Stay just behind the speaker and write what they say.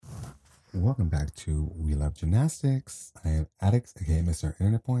Welcome back to We Love Gymnastics. I am Addicts, aka Mr.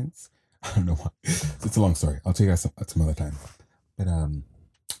 Internet Points. I don't know why. It's a long story. I'll tell you guys some other time. But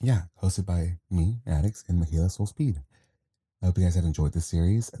yeah, hosted by me, Addicts, and Mahila Soul Speed. I hope you guys have enjoyed this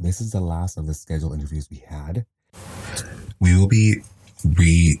series. This is the last of the scheduled interviews we had. We will be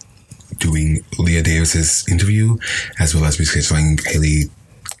redoing Leah Davis's interview, as well as rescheduling Haley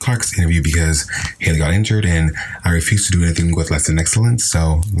Clark's interview because Haley got injured and I refuse to do anything with less than excellence.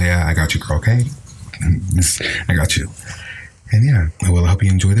 So, Leah, I got you, girl, okay? I got you. And yeah, well, I hope you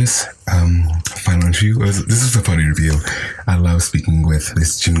enjoy this final interview. This is a fun interview. I love speaking with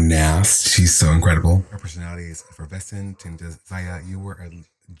this gymnast. She's so incredible. Her personality is effervescent, and Zyia, you were a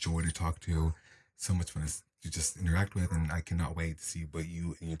joy to talk to. So much fun to just interact with, and I cannot wait to see what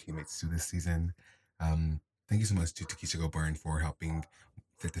you and your teammates do this season. Thank you so much to Keisha Goburn for helping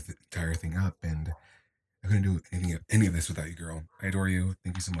set the entire thing up, and I couldn't do any of this without you, girl. I adore you.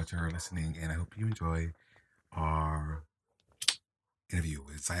 Thank you so much for listening, and I hope you enjoy our interview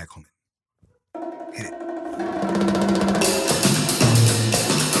with Zyia Coleman. Hit it.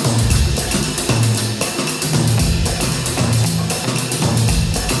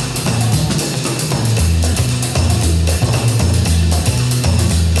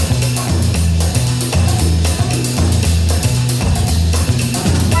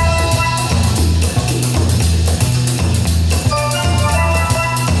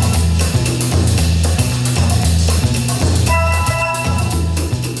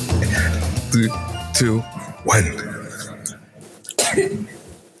 Three, two, one.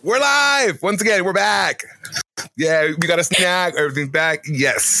 We're live! Once again, we're back. Yeah, we got a snack. Everything's back.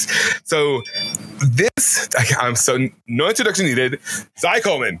 Yes. So this, I'm so, no introduction needed. Zyia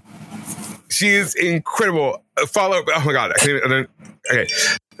Coleman. She's incredible. Follow, oh my God. I can't even, okay,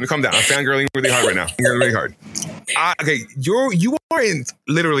 let me calm down. I'm fangirling really hard right now. Fangirling really hard. Okay, you are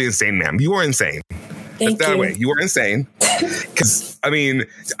literally insane, ma'am. You are insane. Thank you. That way, you are insane. Because, I mean,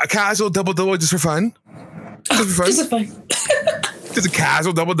 a casual double-double just for fun. Just for fun. Just for fun. Just a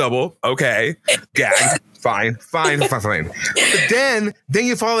casual double-double. Okay. Gag. Fine. But then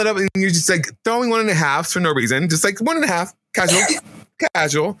you follow it up and you're just like throwing 1.5s for no reason. Just like 1.5.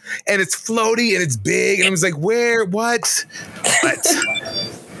 Casual. And it's floaty and it's big. And I was like, where? What?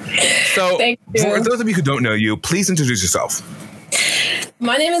 So, for those of you who don't know you, please introduce yourself.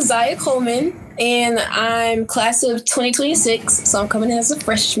 My name is Zyia Coleman, and I'm class of 2026, so I'm coming as a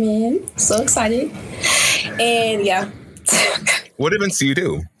freshman. So excited. And yeah. What events do you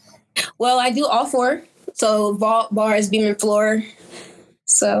do? Well, I do all 4. So vault, bars, beam, and floor.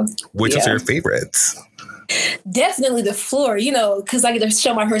 So which are your favorites? Definitely the floor, because I get to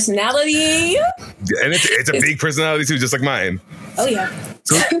show my personality. And it's a big personality too, just like mine. Oh yeah.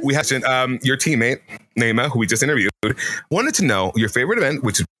 So we have your teammate, Naima, who we just interviewed, wanted to know your favorite event,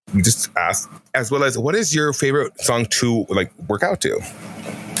 which we just asked, as well as what is your favorite song to work out to?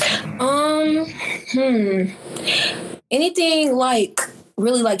 Anything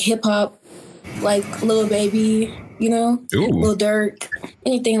really hip hop, like Lil Baby, Lil Durk,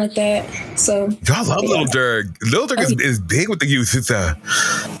 anything like that. So y'all love Lil Durk. Lil Durk is big with the youth. It's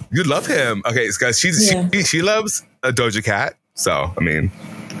you love him. Okay, guys, she loves a Doja Cat. So I mean,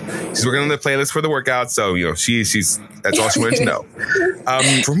 she's working on the playlist for the workout. So she's that's all she wanted to know.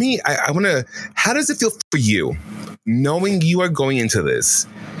 For me, I want to. How does it feel for you, knowing you are going into this,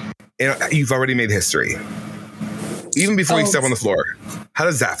 and you've already made history, even before you step on the floor? How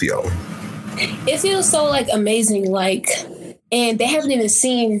does that feel? It feels so amazing, and they haven't even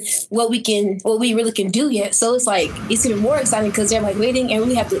seen what we really can do yet. So it's even more exciting because they're waiting, and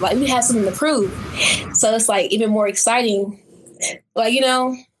we have something to prove. So it's even more exciting, Do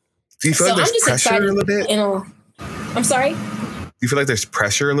you feel like there's pressure a little bit? I'm sorry. Do you feel like there's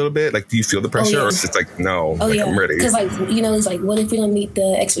pressure a little bit? Do you feel the pressure, or it's just no? I'm ready. Because it's what if we don't meet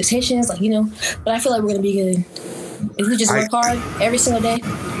the expectations? But I feel like we're gonna be good if we just work hard every single day.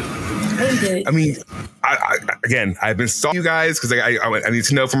 Good. I mean, I've been stalking you guys because I need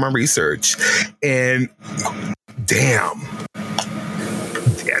to know from my research, and damn,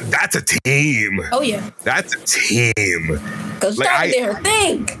 that's a team. Oh yeah, that's a team. Because did her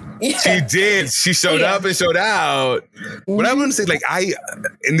thing. Yeah. She did. She showed up and showed out. Mm-hmm. What I want to say,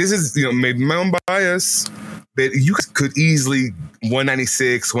 and this is maybe my own bias, but you could easily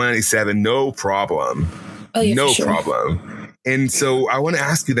 196, 197, no problem. Oh yeah, no sure. problem. And so I want to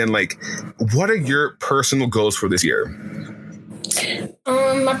ask you then, what are your personal goals for this year?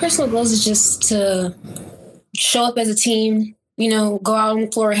 My personal goals is just to show up as a team, go out on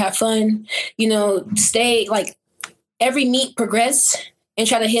the floor, have fun, stay every meet progress and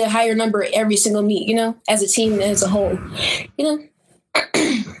try to hit a higher number every single meet, as a team and as a whole,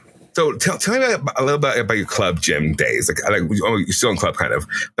 So So tell me a little bit about your club gym days. Like you're still in club kind of.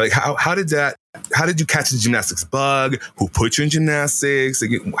 But like how did you catch the gymnastics bug? Who put you in gymnastics?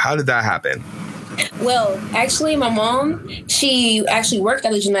 Like, how did that happen? Well, actually, my mom, she actually worked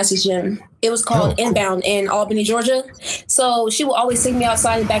at a gymnastics gym. It was called Inbound in Albany, Georgia. So she would always take me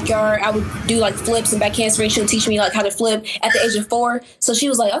outside in the backyard. I would do like flips and back handspring. She would teach me like how to flip at the age of 4. So she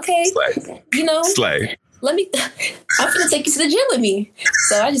was like, okay, Slay. I'm gonna take you to the gym with me.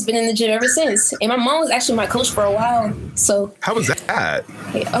 So I just been in the gym ever since. And my mom was actually my coach for a while. So how was that?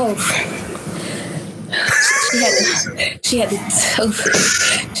 She had to move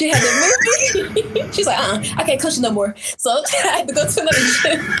me. She's like, I can't coach you no more. So I had to go to another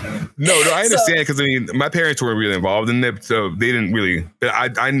gym. No, I understand because I mean, my parents were really involved in it, so they didn't really. But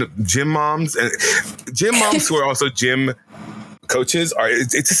I know gym moms who are also gym coaches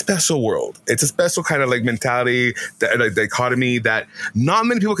it's a special world. It's a special kind of like mentality, that dichotomy that not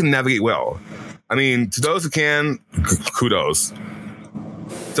many people can navigate well. I mean, to those who can, kudos.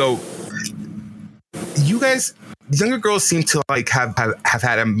 So you guys, younger girls seem to like have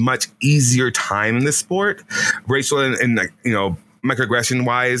had a much easier time in this sport, racial and like, microaggression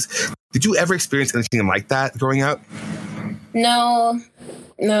wise. Did you ever experience anything like that growing up? No,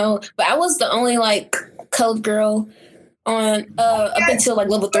 but I was the only like colored girl on up until like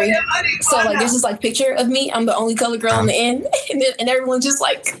level 3. So like there's this like picture of me. I'm the only colored girl on the end, and everyone's just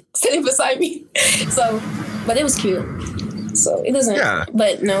like sitting beside me. So, but it was cute. So it doesn't. Yeah.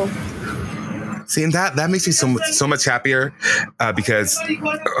 But no. See, and that makes me so much happier because.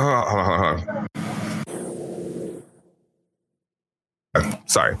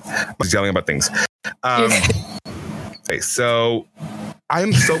 Sorry, I was yelling about things. Okay, so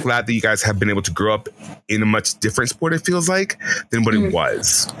I'm so glad that you guys have been able to grow up in a much different sport, it feels like, than what it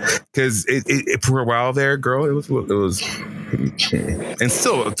was. Because it for a while there, girl, it was, and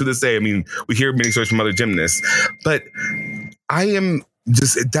still to this day, I mean, we hear many stories from other gymnasts, but I am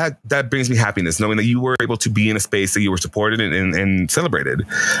just, that brings me happiness, knowing that you were able to be in a space that you were supported and celebrated.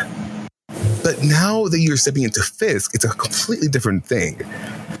 But now that you're stepping into Fisk, it's a completely different thing.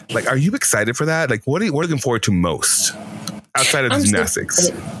 Like, are you excited for that? Like, what are you looking forward to most outside of the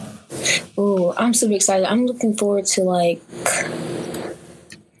gymnastics? I'm super excited. I'm looking forward to like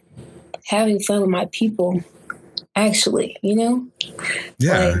having fun with my people. Actually, Yeah.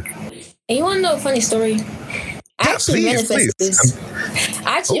 Like, and you want to know a funny story? I actually manifested this.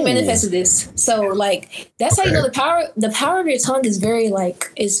 Manifested this. So like that's how you know the power of your tongue is very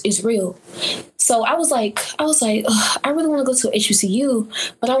like is real. So I was like, I really want to go to HBCU,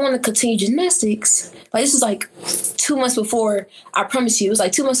 but I want to continue gymnastics. Like this was like 2 months before, I promise you, it was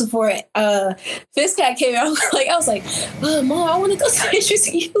like 2 months before Fisk came out. I was like, Mom, I want to go to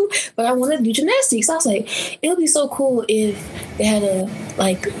HBCU, but I want to do gymnastics. I was like, it would be so cool if they had a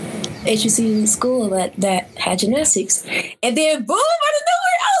like HBCU school that had gymnastics. And then boom, out of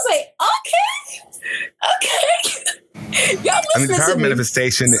nowhere, I was like, okay. Y'all listen the power of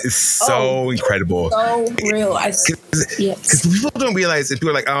manifestation is so incredible. So real. Because people don't realize, and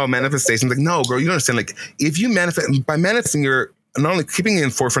people are like, oh, manifestation. Like, no, girl, you don't understand. Like, if you manifest, by manifesting, you're not only keeping it in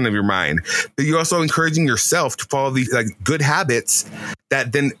the forefront of your mind, but you're also encouraging yourself to follow these like good habits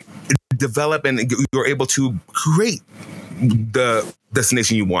that then develop and you're able to create the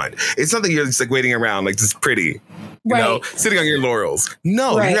destination you want. It's not that you're just like waiting around like just pretty, sitting on your laurels.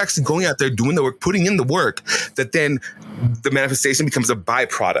 No, you're actually going out there doing the work, putting in the work that then the manifestation becomes a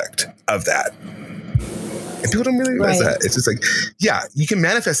byproduct of that. And people don't really realize that. It's just like, yeah, you can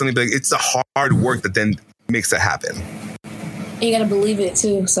manifest something, but like, it's the hard work that then makes that happen. And you got to believe it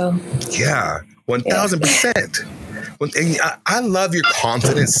too. So yeah, 1,000%. And I love your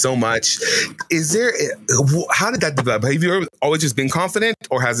confidence so much. How did that develop? Have you always just been confident,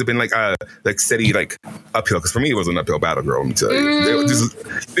 or has it been like steady, like uphill? Because for me, it was an uphill battle, girl. Let me tell you,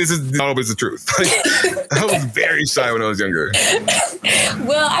 this is not always the truth. I was very shy when I was younger.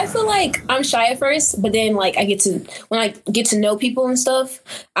 Well, I feel like I'm shy at first, but then like when I get to know people and stuff,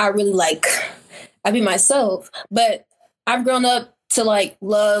 I really I be myself. But I've grown up to like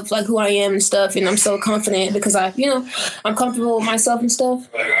love like who I am and stuff, and I'm so confident because I'm comfortable with myself and stuff.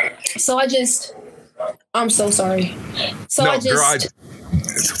 So I'm so sorry. So no, I just girl,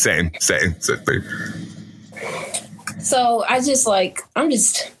 same. So I just I'm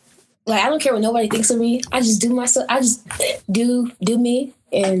just like, I don't care what nobody thinks of me. I just do myself. I just do me,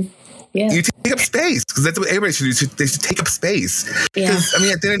 and yeah. You take up space, because that's what everybody should do. They should take up space. Because, I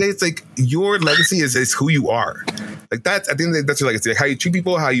mean, at the end of the day, it's like your legacy is who you are. Like that's, at the end of the day, that's your legacy. Like how you treat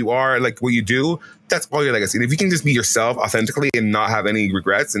people, how you are, like what you do, that's all your legacy. And if you can just be yourself authentically and not have any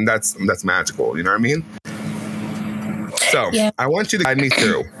regrets, and that's magical. You know what I mean? So I want you to guide me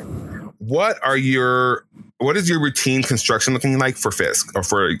through what is your routine construction looking like for Fisk or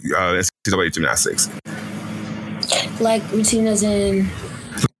for NCAA gymnastics? Like routine as in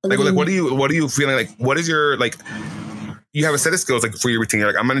like what are you feeling like? What is your like? You have a set of skills like for your routine. You're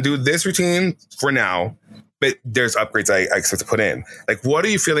like, I'm going to do this routine for now, but there's upgrades I expect to put in. Like, what are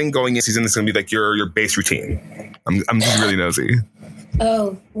you feeling going in season? That's going to be like your base routine. I'm just really nosy.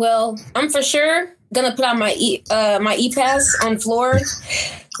 Oh well, I'm for sure gonna put on my my e-pass on floor. Ooh,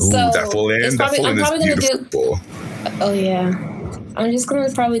 so that full in. I'm probably gonna do. Oh yeah, I'm just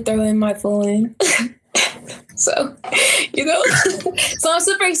gonna probably throw in my full in. So, so I'm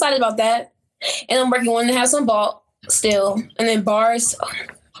super excited about that, and I'm working on to have some ball still, and then bars. Oh,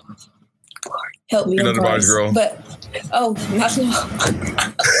 Lord, help me, another bars girl. But not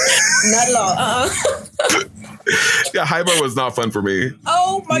at all. Yeah, high bar was not fun for me.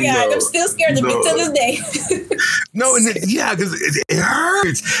 Oh my God, I'm still scared to be to this day. No, and because it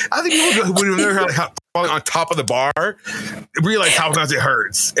hurts. I think people who never had falling on top of the bar realize how much it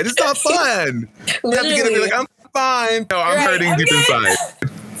hurts, and it's not fun. You have to get it, be like, I'm fine. No, I'm hurting deep inside.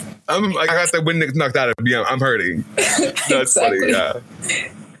 I got the wind knocked out of me. I'm hurting. That's exactly. Funny. Yeah.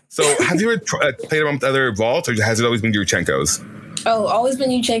 So, have you ever played around with other vaults, or has it always been Yurchenko's? Oh, always been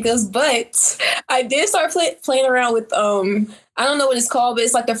Yurchenko's, but I did start playing around with I don't know what it's called, but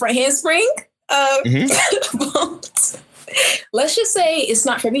it's like the front handspring. Let's just say it's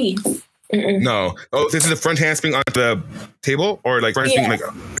not for me. Mm-mm. No. Oh, this is the front handspring on the table, or like front handspring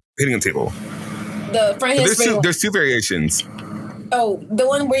like hitting a table. The front handspring. There's two variations. Oh, the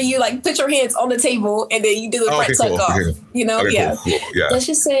one where you like put your hands on the table and then you do the front tuck off. Okay. Cool. Yeah. Let's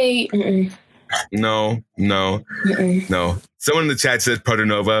just say no. Someone in the chat said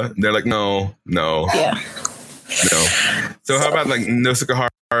Protonova. They're like, no. Yeah. No. So how about like no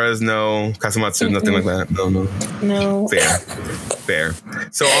Sukahara's, no Kasamatsu, nothing like that? No. Fair.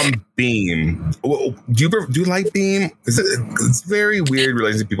 So on Beam, do you like Beam? It's very weird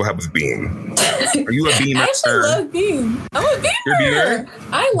relationship people have with Beam. Are you a Beamer? I actually love Beam. I'm a Beamer. You're a Beamer?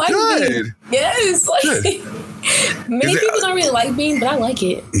 I like Good. Beam. Yes. Many people don't really like Beam, but I like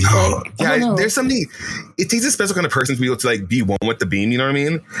it. No. There's something. It takes a special kind of person to be able to like be one with the Beam. You know what I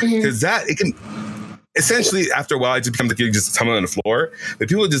mean? Because it can. Essentially, after a while, it just becomes like you're just tumbling on the floor. But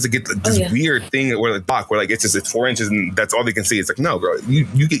people just get this weird thing where like it's 4 inches and that's all they can see. It's like, no, girl,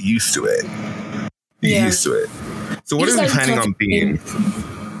 you get used to it. You get used to it. So what are we planning on being?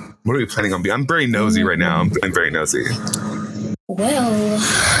 What are we planning on being? I'm very nosy right now. I'm very nosy. Well,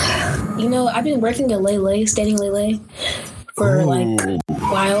 I've been working at Lele, standing Lele for like a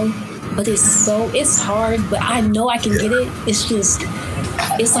while. But it's hard, but I know I can get it.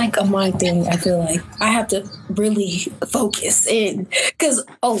 It's like a mind thing. I feel like I have to really focus in because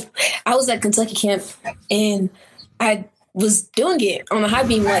I was at Kentucky camp and I was doing it on the high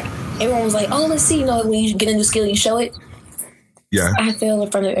beam. Like everyone was like, "Oh, let's see." When you get a new skill, you show it. Yeah. I fell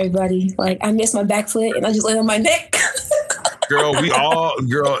in front of everybody. Like I missed my back foot and I just landed on my neck. Girl,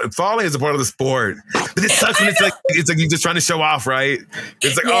 falling is a part of the sport. But it sucks when it's like you're just trying to show off, right?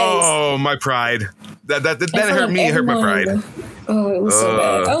 It's like, oh, my pride. That hurt me. It hurt my pride. Oh, it was so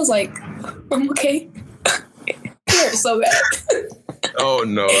bad. I was like, I'm okay. It hurt so bad. Oh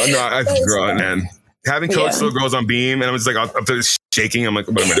no, I girl, man. Having coached little girls on beam, and I'm just like, I'm just shaking. I'm like,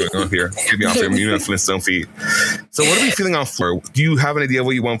 what am I doing here? Get me off here. You have Flintstone feet. So, what are we feeling on floor? Do you have an idea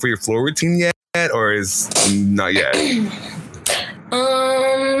what you want for your floor routine yet, or is not yet?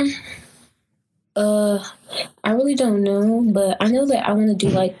 I really don't know, but I know that I want to do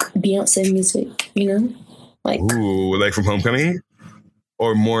like Beyonce music, like from Homecoming,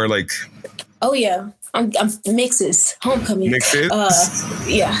 or more like. Oh yeah, I'm mixes, Homecoming mixes.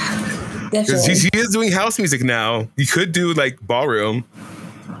 Yeah, definitely. Because she is doing house music now. You could do like ballroom.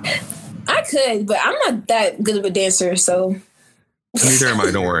 I could, but I'm not that good of a dancer, so. Neither am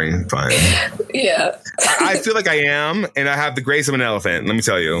I. Don't worry. Fine. Yeah. I feel like I am, and I have the grace of an elephant. Let me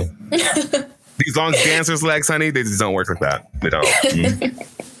tell you. These long dancers' legs, honey, they just don't work like that. They don't.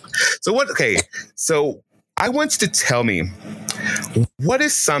 So what? Okay. So I want you to tell me, what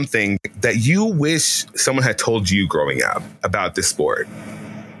is something that you wish someone had told you growing up about this sport?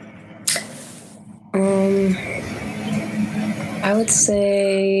 I would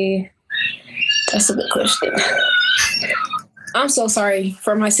say that's a good question. I'm so sorry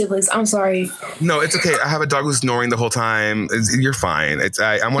for my siblings. I'm sorry. No, it's okay. I have a dog who's snoring the whole time. You're fine.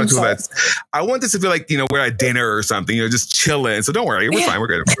 I want to I want this to feel like, we're at dinner or something, just chilling. So don't worry. We're fine. We're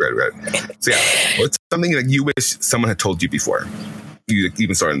good. So yeah, what's something that you wish someone had told you before you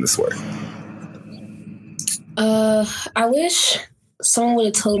even started this sport? I wish someone would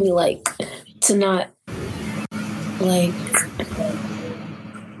have told me to not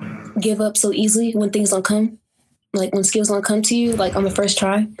give up so easily when things don't come. Like when skills don't come to you, like on the first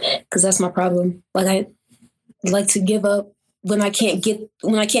try, because that's my problem. Like I like to give up when I can't get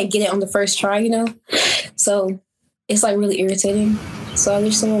it on the first try, you know? So it's like really irritating. So I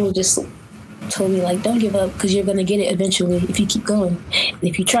wish someone would just told me like, don't give up because you're gonna get it eventually if you keep going and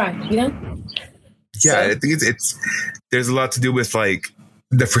if you try, you know? Yeah, So, I think it's there's a lot to do with like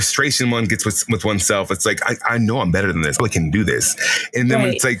the frustration one gets with oneself. It's like I know I'm better than this. I can do this, and then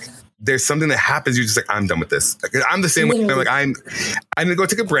when it's like there's something that happens, you're just like, I'm done with this. Like, I'm the same way. I'm like I'm gonna go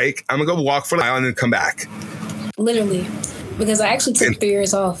take a break. I'm gonna go walk for a while and then come back. Literally, because I actually took 3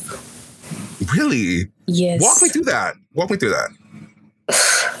 years off. Really? Yes. Walk me through that.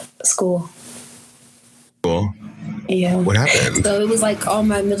 School. Cool. Yeah. What happened? So it was like all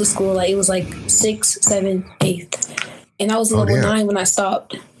my middle school, like it was like 6, 7, 8. And I was level 9 when I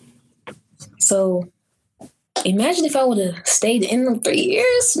stopped. So imagine if I would have stayed in them 3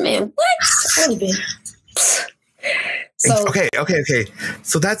 years, man, what? I would have been. So okay.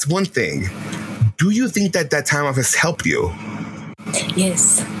 So that's one thing. Do you think that time off has helped you?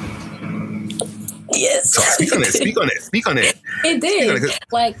 Yes. Yes. So speak on it. It did.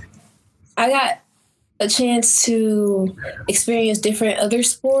 Like I got a chance to experience different other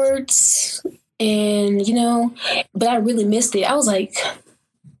sports and, you know, but I really missed it. I was like,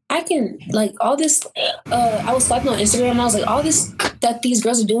 I can, like, all this, I was swiping on Instagram and I was like, all this that these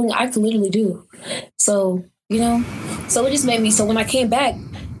girls are doing, I could literally do. So, you know, so it just made me, so when I came back,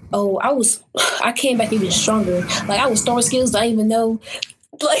 I came back even stronger. Like, I was throwing skills that I didn't even know,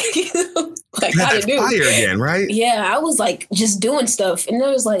 like how to do. Fire again, right? Yeah, I was like just doing stuff, and it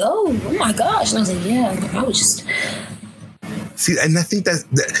was like, oh my gosh, and I was like, yeah, I was just. See, and I think that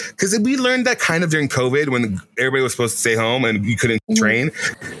because we learned that kind of during COVID when everybody was supposed to stay home and you couldn't train,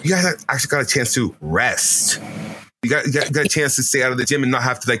 you guys actually got a chance to rest. You got a chance to stay out of the gym and not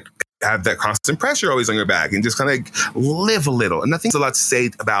have to like have that constant pressure always on your back and just kind of like live a little. And I think there's a lot to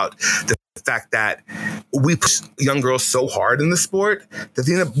say about the fact that we push young girls so hard in the sport that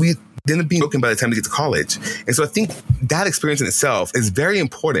we ended up being broken by the time they get to college. And so I think that experience in itself is very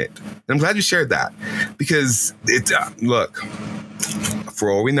important. And I'm glad you shared that because look, for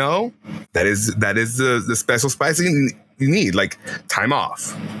all we know, that is the special spice you need, like time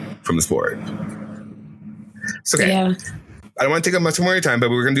off from the sport. So, okay. Yeah. I don't want to take up much more of your time, but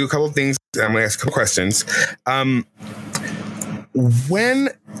we're going to do a couple of things. I'm going to ask a couple questions. When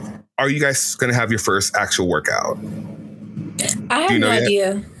are you guys going to have your first actual workout? I have no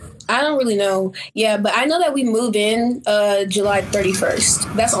idea. I don't really know. Yeah, but I know that we move in July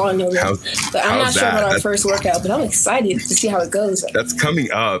 31st. That's all I know. But I'm not sure about our first workout, but I'm excited to see how it goes. That's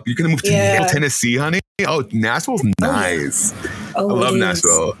coming up. You're going to move to Nashville, Tennessee, honey? Oh, Nashville's nice. I love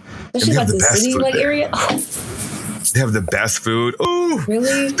Nashville. Especially like the city like area. They have the best food. Ooh.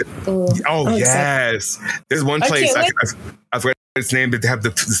 Really? Oh, yes. There's one place, I forgot its name, but they have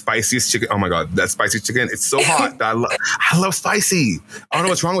the spiciest chicken. Oh my God, that spicy chicken. It's so hot. I love spicy. I don't know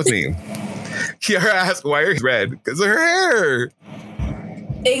what's wrong with me. Kiara asked, why are you red? Because of her hair.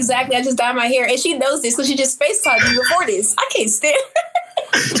 Exactly. I just dyed my hair. And she knows this because she just FaceTimed me before this. I can't stand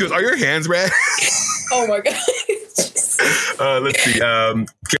her. She goes, are your hands red? Oh my God. Let's see.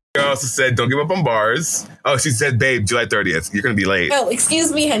 Kiara also said, don't give up on bars. Oh, she said, babe, July 30th. You're going to be late. Oh,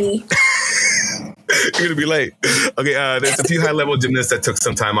 excuse me, honey. You're going to be late. Okay, there's a few high-level gymnasts that took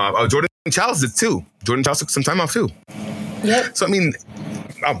some time off. Oh, Jordan Childs did too. Jordan Childs took some time off too. Yep. So, I mean,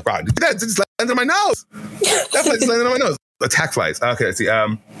 oh, God, that just landed on my nose. That fly just landed on my nose. Attack flies. Okay, let's see.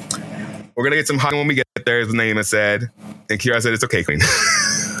 We're going to get some hot when we get there, as Naima said. And Kiara said, it's okay, Queen.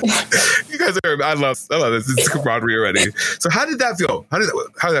 You guys are, I love this. It's camaraderie already. So how did that feel? How did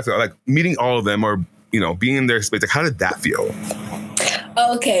that feel? Like meeting all of them or, you know, being in their space. Like, how did that feel?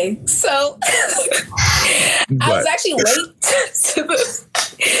 Okay, so I was actually late to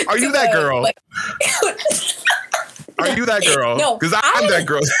the. Are you that girl? Are you that girl? No, because I'm that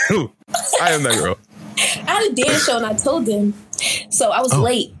girl too. I am that girl. I had a dance show and I told them, so I was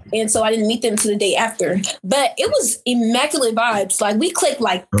late, and so I didn't meet them till the day after. But it was immaculate vibes. Like we clicked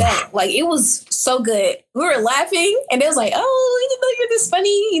like that. Like it was so good. We were laughing, and they was like, "Oh, you didn't know you're this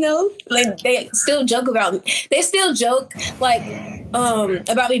funny," you know. Like they still joke about me. They still joke like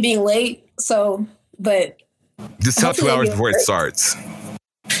about me being late. So, but just tell 2 hours before it starts.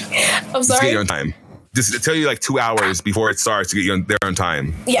 I'm sorry. Just get you on time. Just tell you like 2 hours before it starts to get you there on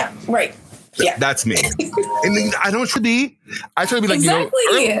time. Yeah. Right. Yeah. That's me. And I don't try to be. I try to be like, exactly.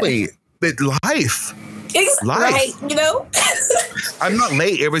 you know, early. But life. Life. Right. You know? I'm not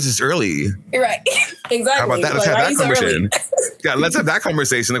late. Everybody's just early. Right. Exactly. How about that? Let's have that conversation. Yeah, let's have that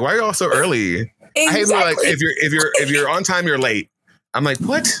conversation. Like, why are you all so early? Exactly. I hate like if you're on time, you're late. I'm like,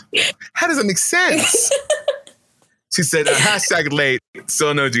 what? How does that make sense? She said, hashtag late.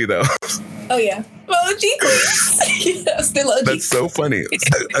 Still an OG though. Oh yeah. Well, OG queen. Yeah, still OG. That's so funny.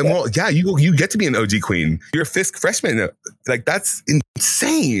 Well, yeah, you get to be an OG queen. You're a Fisk freshman. Like, that's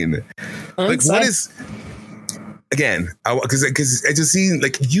insane. Like, excited. what is... Again, because I just see,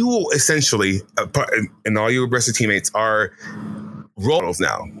 like, you essentially, and all your rest of teammates are role models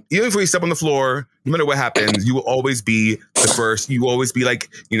now. Even if you step on the floor, no matter what happens, you will always be the first. You will always be like,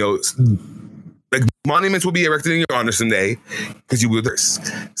 you know, like monuments will be erected in your honor someday because you were first.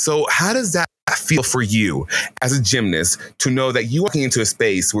 So how does that feel for you as a gymnast to know that you walking into a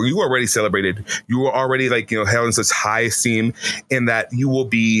space where you are already celebrated, you were already like, you know, held in such high esteem, and that you will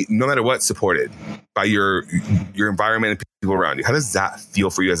be, no matter what, supported by your environment and people around you? How does that feel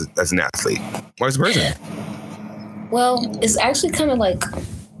for you as an athlete or as a person? Well, it's actually kind of like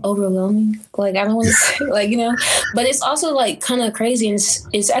overwhelming. Like, I don't want to say, like, you know, but it's also like kind of crazy, and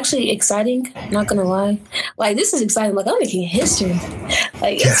it's actually exciting. Not gonna lie, like, this is exciting. Like, I'm making history.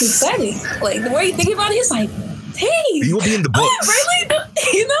 Like, it's exciting. Like, the way you think about it, it's like, hey, you will be in the books. Oh,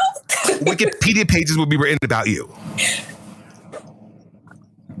 really? You know, Wikipedia pages will be written about you.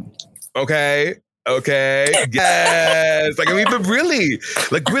 Okay. Yes. Like, I mean, but really,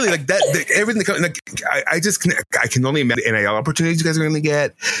 like that, everything. Like, I can only imagine NIL opportunities you guys are going to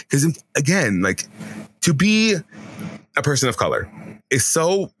get. Because again, like, to be a person of color is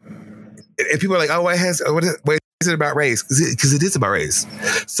so, and people are like, oh, why is it about race? Because it is about race.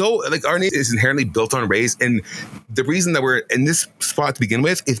 So, like, our nation is inherently built on race. And the reason that we're in this spot to begin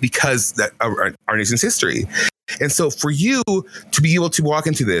with is because that our nation's history. And so for you to be able to walk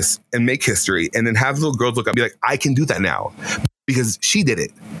into this and make history and then have little girls look up and be like, I can do that now because she did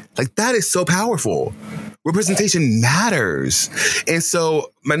it. Like, that is so powerful. Representation matters. And so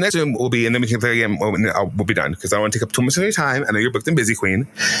my next one will be, and then we can play again, we'll be done because I don't want to take up too much of your time. I know you're booked and busy, Queen.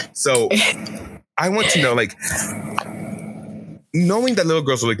 So I want to know, like, knowing that little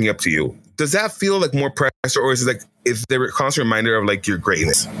girls are looking up to you, does that feel like more pressure, or is it like, is there a constant reminder of like your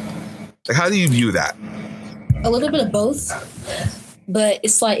greatness? Like, how do you view that? a little bit of both, but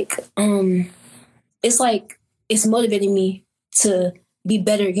it's like it's motivating me to be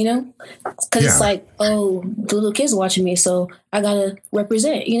better, you know, because it's like, oh, the little kids are watching me, so I gotta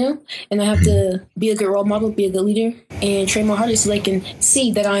represent, you know, and I have to be a good role model, be a good leader, and train my hardest so they can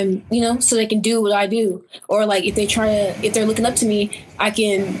see that I'm, you know, so they can do what I do. Or like if they're looking up to me, I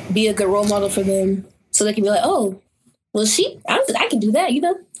can be a good role model for them, so they can be like, oh, well, I can do that, you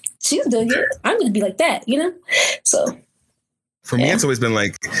know. She's doing it. I'm going to be like that, you know? So. For me, it's always been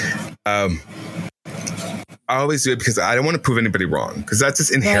like, I always do it because I don't want to prove anybody wrong, because that's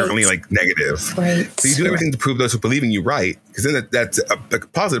just inherently like negative. Right. So you do everything to prove those who believe in you right, because then that's a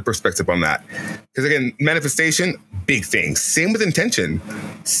positive perspective on that. Because again, manifestation, big thing. Same with intention.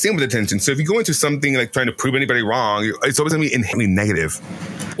 So if you go into something like trying to prove anybody wrong, it's always going to be inherently negative.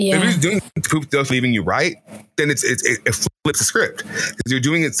 Yeah. If you're doing it to prove those believing you right, then it flips the script, because you're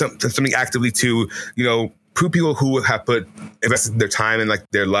doing it something actively to, you know, prove people who have invested their time and like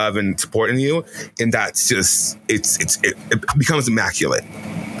their love and support in you, and that's just it becomes immaculate.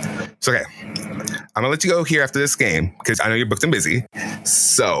 So okay, I'm gonna let you go here after this game because I know you're booked and busy.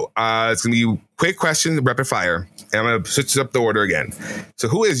 So it's gonna be quick questions, rapid fire, and I'm gonna switch up the order again. So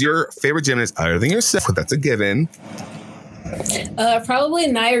who is your favorite gymnast other than yourself? That's a given. Probably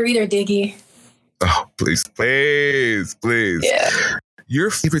Naya Reed or Diggy. Oh, please. Yeah. Your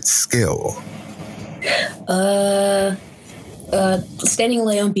favorite skill? Standing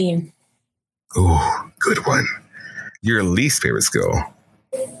lay on beam. Oh, good one. Your least favorite skill?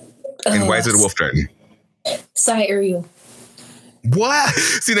 And why is it a wolf turn? Side aerial. What?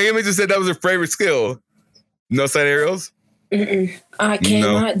 See, Naomi just said that was her favorite skill. No side aerials? Mm-mm. I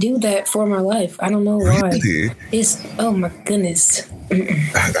cannot do that for my life. I don't know why. Really? It's, oh my goodness. Hey,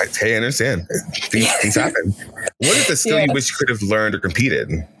 I understand. Things happen. What is the skill you wish you could have learned or competed?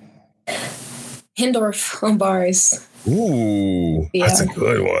 Hindorf on bars. Ooh, that's a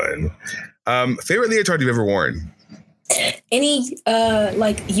good one. Favorite leotard you've ever worn? Any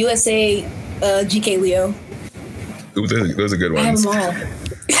like USA GK Leo. Ooh, those are good ones. I have them all.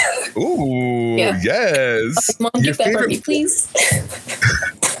 Ooh, yes. Mom, your get that for me, please.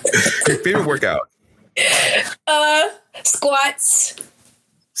 Your favorite workout? Squats.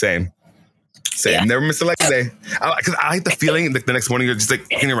 Same. Yeah. Never miss a leg day. Because I like the feeling like the next morning you're just like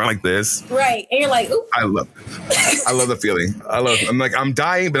walking around like this. Right. And you're like, ooh. I love the feeling. I'm like, I'm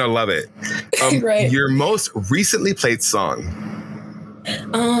dying, but I love it. Right. Your most recently played song?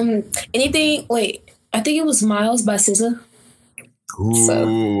 I think it was Miles by SZA.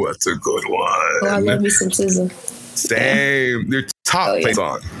 Ooh, that's a good one. Oh, I love me some SZA. Same. Your top play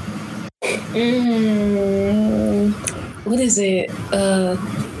song? What is it?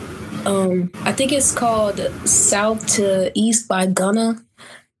 I think it's called South to East by Gunna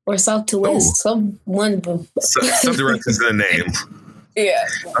or South to West. Some one of them. Some directions in the name. Yeah.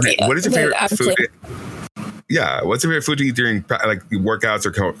 Okay. Yeah. What is your favorite food? Yeah. What's your favorite food to eat during like workouts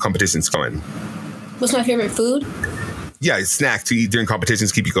or competitions going? What's my favorite food? Yeah, snack to eat during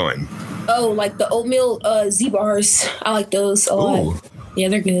competitions, keep you going. Oh, like the oatmeal Z bars. I like those a lot. Yeah,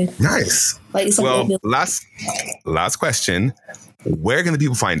 they're good. Nice. Like some well, oatmeal. last question. Where can the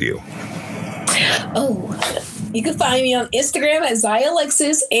people find you? Oh, you can find me on Instagram at Zyia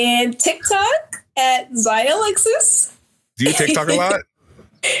Alexis and TikTok at Zyia Alexis. Do you TikTok a lot?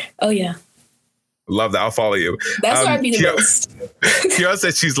 Oh, yeah. Love that. I'll follow you. That's where I be the most. Kira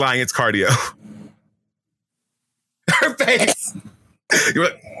said she's lying. It's cardio. Her face. You're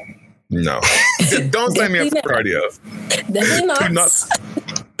like, no. Don't sign me up for cardio. Definitely not.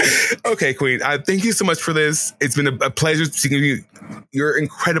 Okay, Queen. Thank you so much for this. It's been a pleasure speaking to you. You're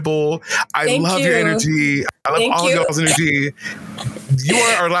incredible. I love your energy. I love all of y'all's energy. You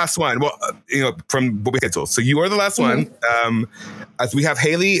are our last one. Well, from what we scheduled. So you are the last one. As we have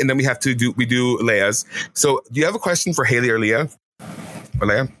Haley, and then we do Leia's. So do you have a question for Haley or Leah? Or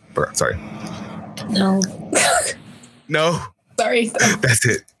Leia? Sorry. No. No? Sorry. That's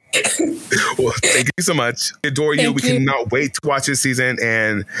it. Well, thank you so much. We adore you. We cannot wait to watch this season.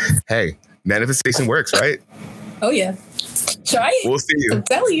 And hey, manifestation works, right? Oh, yeah. Try it. We'll see you. I'm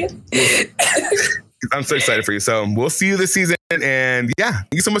telling you. I'm so excited for you. So we'll see you this season. And yeah,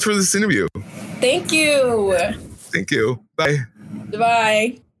 thank you so much for this interview. Thank you. Thank you. Bye.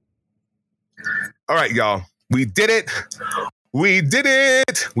 Bye. All right, y'all. We did it. We did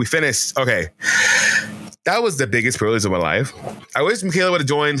it. We finished. Okay. That was the biggest privilege of my life. I wish Michaela would have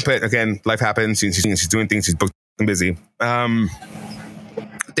joined, but again, life happens. She's doing things. She's booked and busy.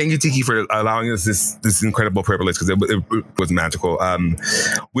 Thank you, Tiki, for allowing us this incredible privilege because it was magical.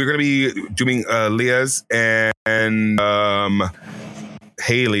 We're going to be doing Leah's and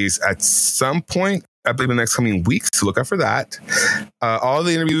Haley's at some point, I believe, in the next coming weeks. So look out for that. All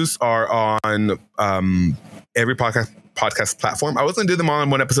the interviews are on every podcast platform. I was going to do them all in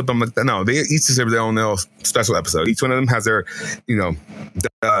one episode, but I'm like, no, they each deserve their own little special episode. Each one of them has their,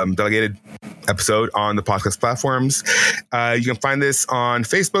 delegated episode on the podcast platforms. You can find this on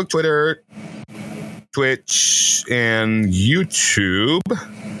Facebook, Twitter, Twitch, and YouTube.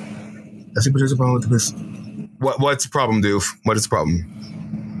 I think there's a problem with this. What's the problem, Doof? What is the problem?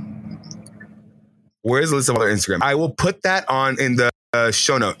 Where's the list of other Instagram? I will put that in the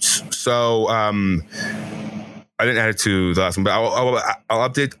show notes. So, I didn't add it to the last one, but I'll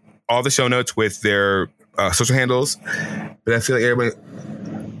update all the show notes with their social handles. But I feel like everybody...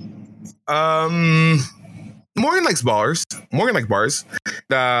 Morgan likes bars.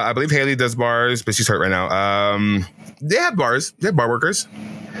 I believe Haley does bars, but she's hurt right now. They have bars. They have bar workers.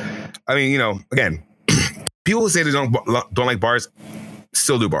 I mean, again, people who say they don't like bars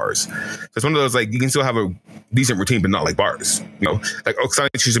still do bars. So it's one of those, like, you can still have a decent routine, but not like bars. Like Oksana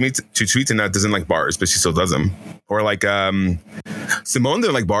Chuchumita doesn't like bars, but she still does them. Or like Simone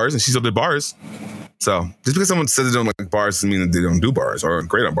didn't like bars, and she still did bars. So just because someone says they don't like bars doesn't mean that they don't do bars or are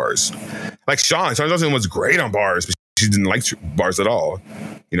great on bars. Like Sean Johnson was great on bars, but she didn't like bars at all.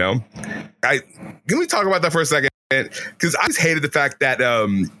 Can we talk about that for a second? Because I just hated the fact that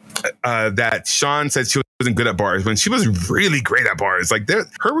that Sean said she wasn't good at bars when she was really great at bars. Like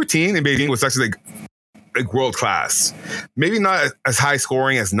her routine in Beijing was actually like world class. Maybe not as high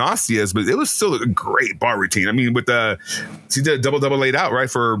scoring as Nastia's, but it was still a great bar routine. I mean, she did a double laid out, right,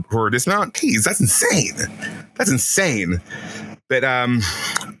 for dismount. Jeez, that's insane. But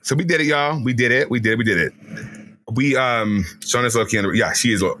so we did it, y'all. We did it. Sean is lucky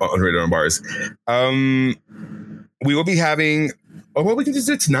she is underrated on bars. We will be having we can just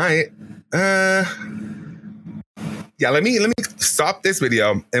do it tonight. Let me stop this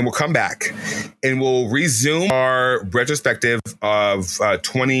video and we'll come back and we'll resume our retrospective of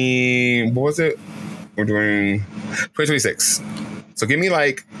 2026. So give me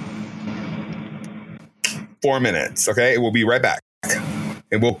like 4 minutes, okay? We'll be right back.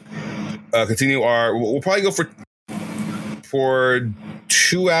 And we'll continue we'll probably go for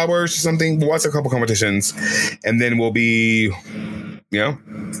 2 hours or something. We'll watch a couple competitions and then we'll be,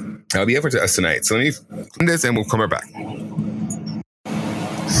 that'll be it for us tonight. So let me end this and we'll come right back.